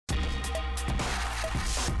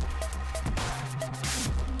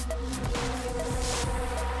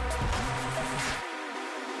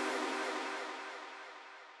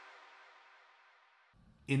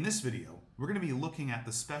In this video, we're going to be looking at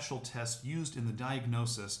the special test used in the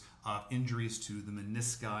diagnosis of injuries to the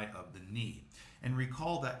menisci of the knee. And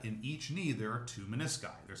recall that in each knee there are two menisci.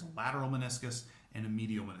 There's a lateral meniscus and a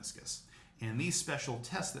medial meniscus. And these special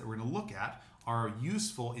tests that we're going to look at are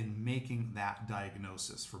useful in making that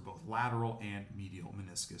diagnosis for both lateral and medial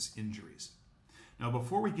meniscus injuries. Now,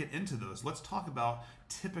 before we get into those, let's talk about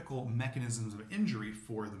typical mechanisms of injury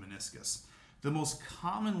for the meniscus. The most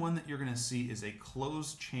common one that you're going to see is a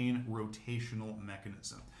closed chain rotational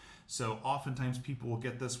mechanism. So oftentimes people will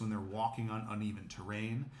get this when they're walking on uneven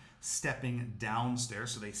terrain, stepping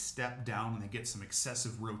downstairs, so they step down and they get some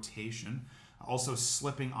excessive rotation. Also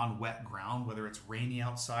slipping on wet ground, whether it's rainy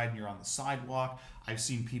outside and you're on the sidewalk. I've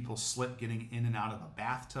seen people slip getting in and out of a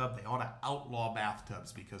bathtub. They ought to outlaw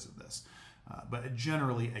bathtubs because of this. But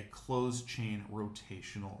generally a closed chain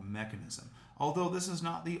rotational mechanism. Although this is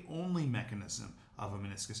not the only mechanism of a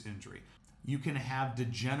meniscus injury. You can have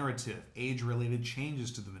degenerative, age-related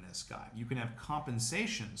changes to the menisci. You can have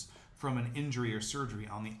compensations from an injury or surgery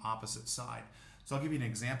on the opposite side. So I'll give you an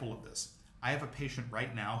example of this. I have a patient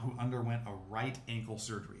right now who underwent a right ankle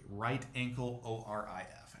surgery, right ankle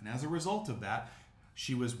ORIF. And as a result of that,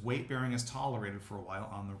 she was weight bearing as tolerated for a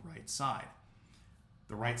while on the right side.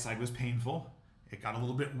 The right side was painful. It got a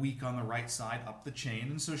little bit weak on the right side up the chain,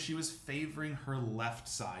 and so she was favoring her left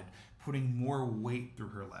side, putting more weight through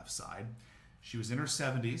her left side. She was in her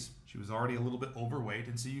 70s. She was already a little bit overweight,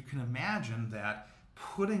 and so you can imagine that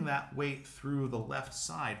putting that weight through the left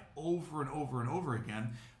side over and over and over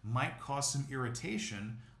again might cause some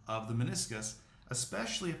irritation of the meniscus,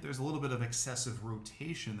 especially if there's a little bit of excessive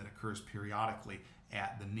rotation that occurs periodically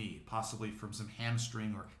at the knee, possibly from some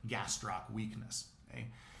hamstring or gastroc weakness. Okay?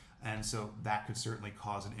 And so that could certainly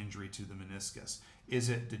cause an injury to the meniscus. Is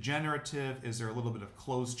it degenerative? Is there a little bit of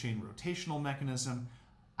closed chain rotational mechanism?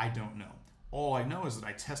 I don't know. All I know is that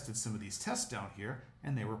I tested some of these tests down here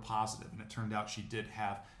and they were positive, and it turned out she did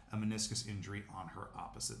have a meniscus injury on her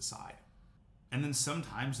opposite side. And then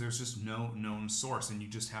sometimes there's just no known source and you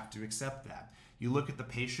just have to accept that. You look at the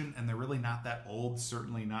patient and they're really not that old,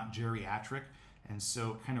 certainly not geriatric, and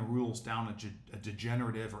so it kind of rules down a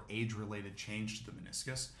degenerative or age-related change to the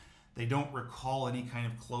meniscus. They don't recall any kind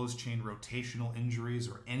of closed chain rotational injuries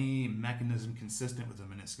or any mechanism consistent with a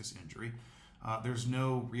meniscus injury. There's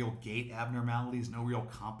no real gait abnormalities, no real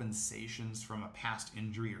compensations from a past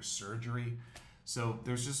injury or surgery. So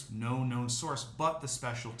there's just no known source, but the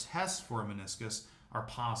special tests for a meniscus are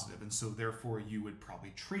positive, and so therefore you would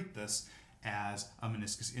probably treat this as a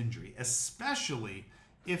meniscus injury, especially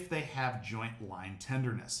if they have joint line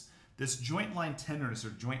tenderness. This joint line tenderness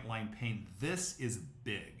or joint line pain, this is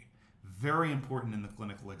big, very important in the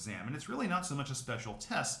clinical exam, and it's really not so much a special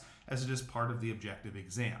test as it is part of the objective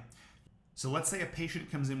exam. So let's say a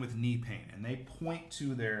patient comes in with knee pain and they point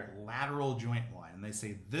to their lateral joint line and they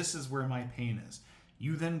say, this is where my pain is.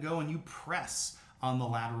 You then go and you press on the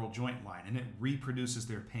lateral joint line and it reproduces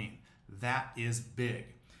their pain. That is big.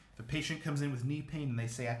 If a patient comes in with knee pain and they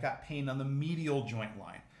say, I've got pain on the medial joint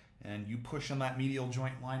line, and you push on that medial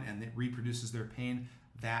joint line and it reproduces their pain,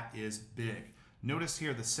 that is big. Notice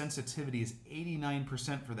here the sensitivity is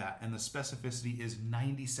 89% for that and the specificity is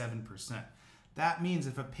 97%. That means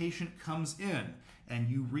if a patient comes in and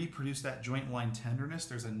you reproduce that joint line tenderness,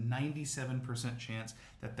 there's a 97% chance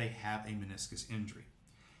that they have a meniscus injury.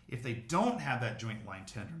 If they don't have that joint line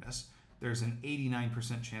tenderness, there's an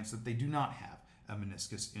 89% chance that they do not have a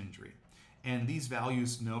meniscus injury. And these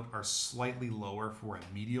values, note, are slightly lower for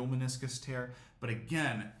a medial meniscus tear. But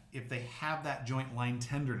again, if they have that joint line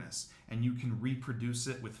tenderness and you can reproduce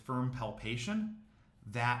it with firm palpation,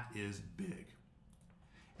 that is big.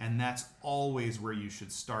 And that's always where you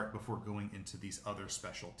should start before going into these other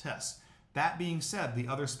special tests. That being said, the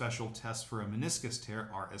other special tests for a meniscus tear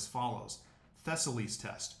are as follows: Thessaly's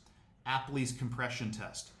test, Apley's compression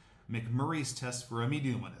test, McMurray's test for a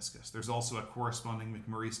medial meniscus. There's also a corresponding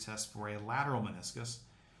McMurray's test for a lateral meniscus.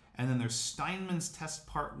 And then there's Steinman's test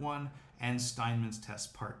part 1 and Steinman's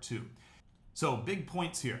test part 2. So big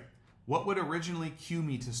points here. What would originally cue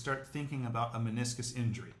me to start thinking about a meniscus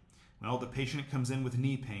injury? Well, the patient comes in with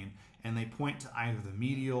knee pain and they point to either the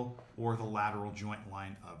medial or the lateral joint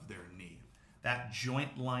line of their knee. That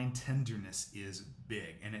joint line tenderness is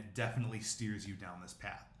big and it definitely steers you down this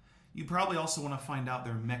path. You probably also want to find out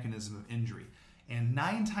their mechanism of injury. And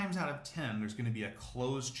 9 times out of 10, there's going to be a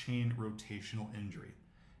closed chain rotational injury.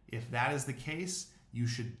 If that is the case, you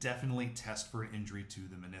should definitely test for an injury to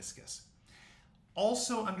the meniscus.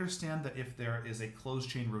 Also understand that if there is a closed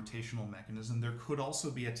chain rotational mechanism, there could also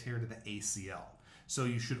be a tear to the ACL. So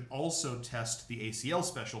you should also test the ACL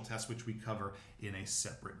special test, which we cover in a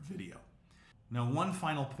separate video. Now, one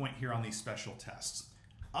final point here on these special tests.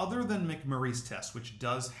 Other than McMurray's test, which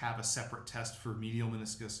does have a separate test for medial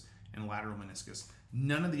meniscus and lateral meniscus,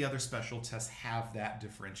 none of the other special tests have that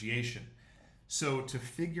differentiation. So to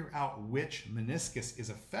figure out which meniscus is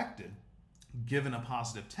affected, given a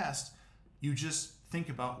positive test, you just think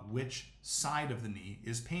about which side of the knee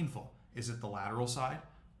is painful. Is it the lateral side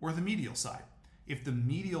or the medial side? If the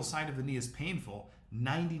medial side of the knee is painful,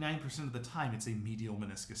 99% of the time it's a medial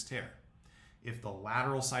meniscus tear. If the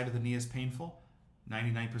lateral side of the knee is painful,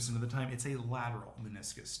 99% of the time it's a lateral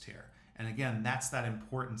meniscus tear. And again, that's that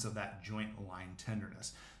importance of that joint line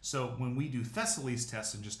tenderness. So when we do Thessaly's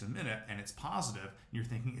test in just a minute and it's positive, and you're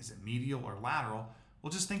thinking, is it medial or lateral?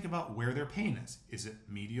 Well, just think about where their pain is. Is it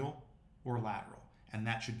medial or lateral? And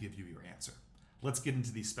that should give you your answer. Let's get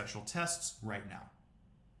into these special tests right now.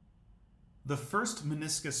 The first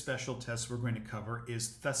meniscus special test we're going to cover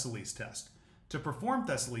is Thessaly's test. To perform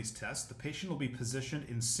Thessaly's test, the patient will be positioned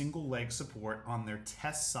in single leg support on their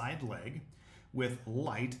test side leg with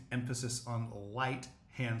light, emphasis on light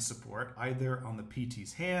hand support, either on the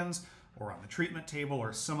PT's hands or on the treatment table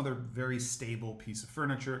or some other very stable piece of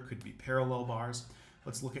furniture. It could be parallel bars.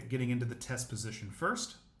 Let's look at getting into the test position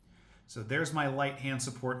first. So there's my light hand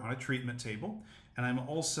support on a treatment table, and I'm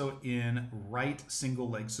also in right single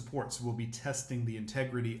leg support. So we'll be testing the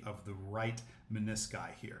integrity of the right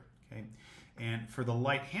menisci here, okay? And for the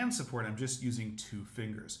light hand support, I'm just using 2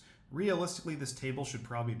 fingers. Realistically, this table should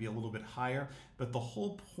probably be a little bit higher, but the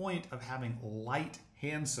whole point of having light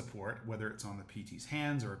hand support, whether it's on the PT's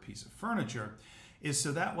hands or a piece of furniture, is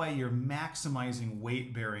so that way you're maximizing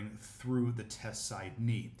weight bearing through the test side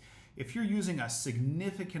knee. If you're using a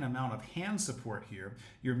significant amount of hand support here,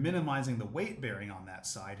 you're minimizing the weight bearing on that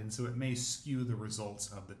side, and so it may skew the results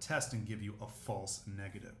of the test and give you a false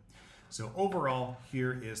negative. So overall,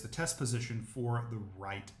 here is the test position for the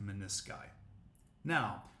right menisci.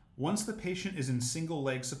 Now, once the patient is in single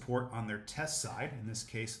leg support on their test side, in this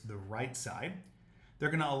case the right side, they're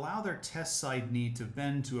going to allow their test side knee to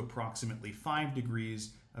bend to approximately 5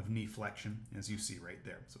 degrees of knee flexion, as you see right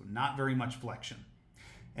there. So not very much flexion.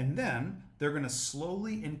 And then they're going to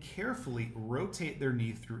slowly and carefully rotate their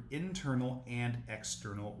knee through internal and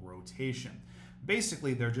external rotation.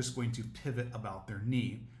 Basically, they're just going to pivot about their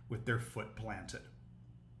knee with their foot planted,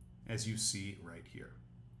 as you see right here.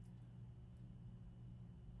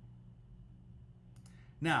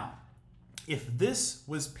 Now, if this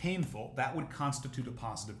was painful, that would constitute a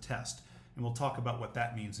positive test, and we'll talk about what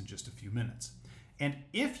that means in just a few minutes. And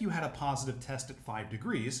if you had a positive test at 5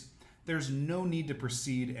 degrees, there's no need to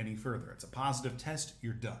proceed any further. It's a positive test,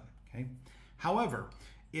 you're done, okay? However,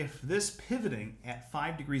 if this pivoting at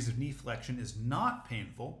 5 degrees of knee flexion is not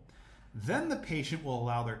painful, then the patient will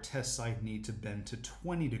allow their test side knee to bend to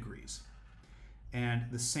 20 degrees. And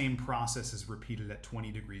the same process is repeated at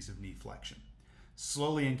 20 degrees of knee flexion.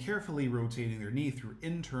 Slowly and carefully rotating their knee through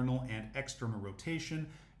internal and external rotation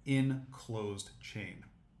in closed chain.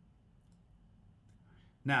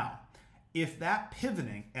 Now, if that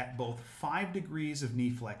pivoting at both 5 degrees of knee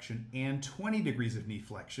flexion and 20 degrees of knee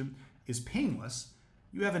flexion is painless,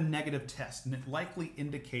 you have a negative test, and it likely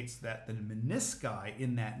indicates that the menisci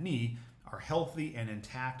in that knee are healthy and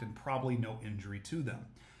intact and probably no injury to them.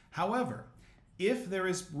 However, if there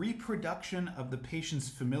is reproduction of the patient's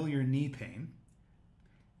familiar knee pain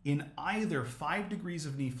in either 5 degrees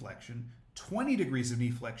of knee flexion, 20 degrees of knee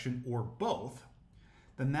flexion, or both,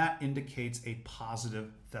 then that indicates a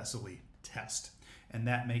positive Thessaly test. And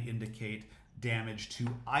that may indicate damage to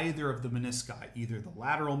either of the menisci, either the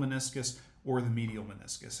lateral meniscus or the medial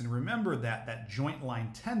meniscus. And remember that that joint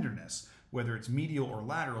line tenderness, whether it's medial or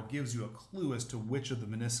lateral, gives you a clue as to which of the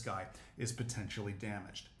menisci is potentially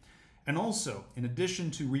damaged. And also, in addition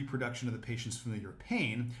to reproduction of the patient's familiar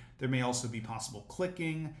pain, there may also be possible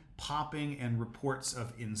clicking, popping, and reports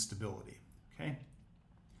of instability. Okay?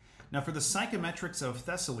 Now, for the psychometrics of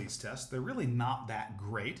Thessaly's test, they're really not that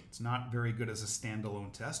great. It's not very good as a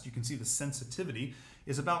standalone test. You can see the sensitivity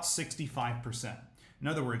is about 65%. In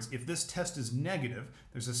other words, if this test is negative,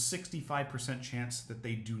 there's a 65% chance that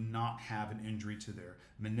they do not have an injury to their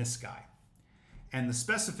menisci. And the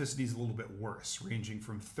specificity is a little bit worse, ranging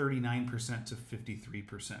from 39% to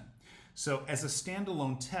 53%. So as a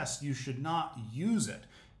standalone test, you should not use it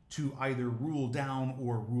to either rule down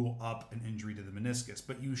or rule up an injury to the meniscus,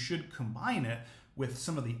 but you should combine it with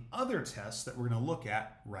some of the other tests that we're going to look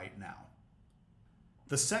at right now.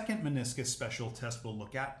 The second meniscus special test we'll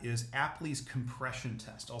look at is Apley's compression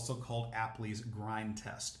test, also called Apley's grind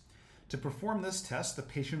test. To perform this test, the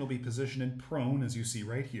patient will be positioned in prone, as you see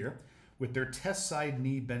right here, with their test side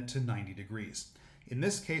knee bent to 90 degrees. In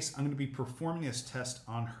this case, I'm going to be performing this test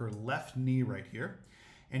on her left knee right here.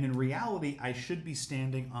 And in reality, I should be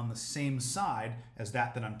standing on the same side as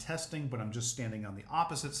that I'm testing, but I'm just standing on the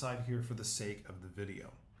opposite side here for the sake of the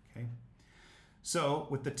video. Okay. So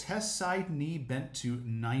with the test side knee bent to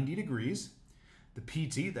 90 degrees, the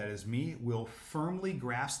PT, that is me, will firmly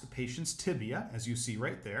grasp the patient's tibia, as you see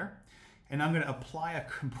right there, and I'm going to apply a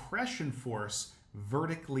compression force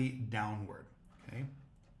vertically downward. Okay.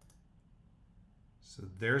 So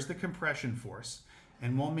there's the compression force.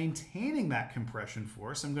 And while maintaining that compression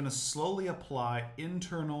force, I'm going to slowly apply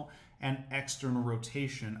internal and external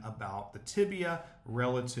rotation about the tibia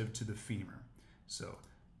relative to the femur. So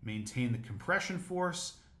maintain the compression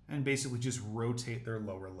force and basically just rotate their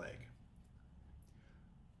lower leg.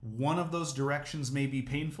 One of those directions may be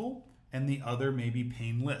painful and the other may be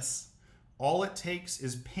painless. All it takes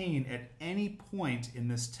is pain at any point in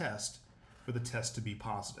this test for the test to be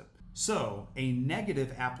positive. So a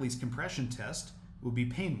negative Apley's compression test will be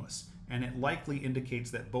painless, and it likely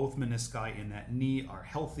indicates that both menisci in that knee are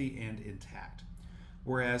healthy and intact.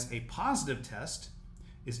 Whereas a positive test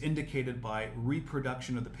is indicated by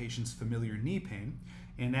reproduction of the patient's familiar knee pain,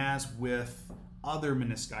 and as with other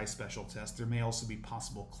menisci special tests, there may also be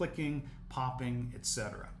possible clicking, popping,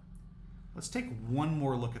 etc. Let's take one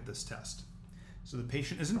more look at this test. So the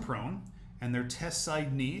patient is in prone, and their test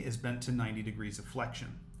side knee is bent to 90 degrees of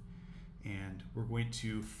flexion. And we're going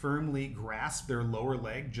to firmly grasp their lower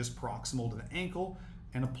leg just proximal to the ankle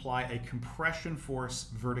and apply a compression force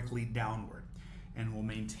vertically downward. And while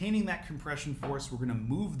maintaining that compression force, we're going to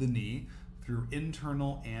move the knee through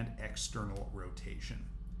internal and external rotation.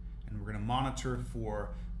 And we're going to monitor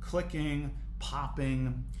for clicking,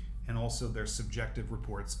 popping, and also their subjective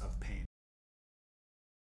reports of pain.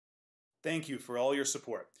 Thank you for all your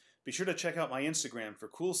support. Be sure to check out my Instagram for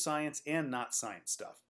cool science and not science stuff.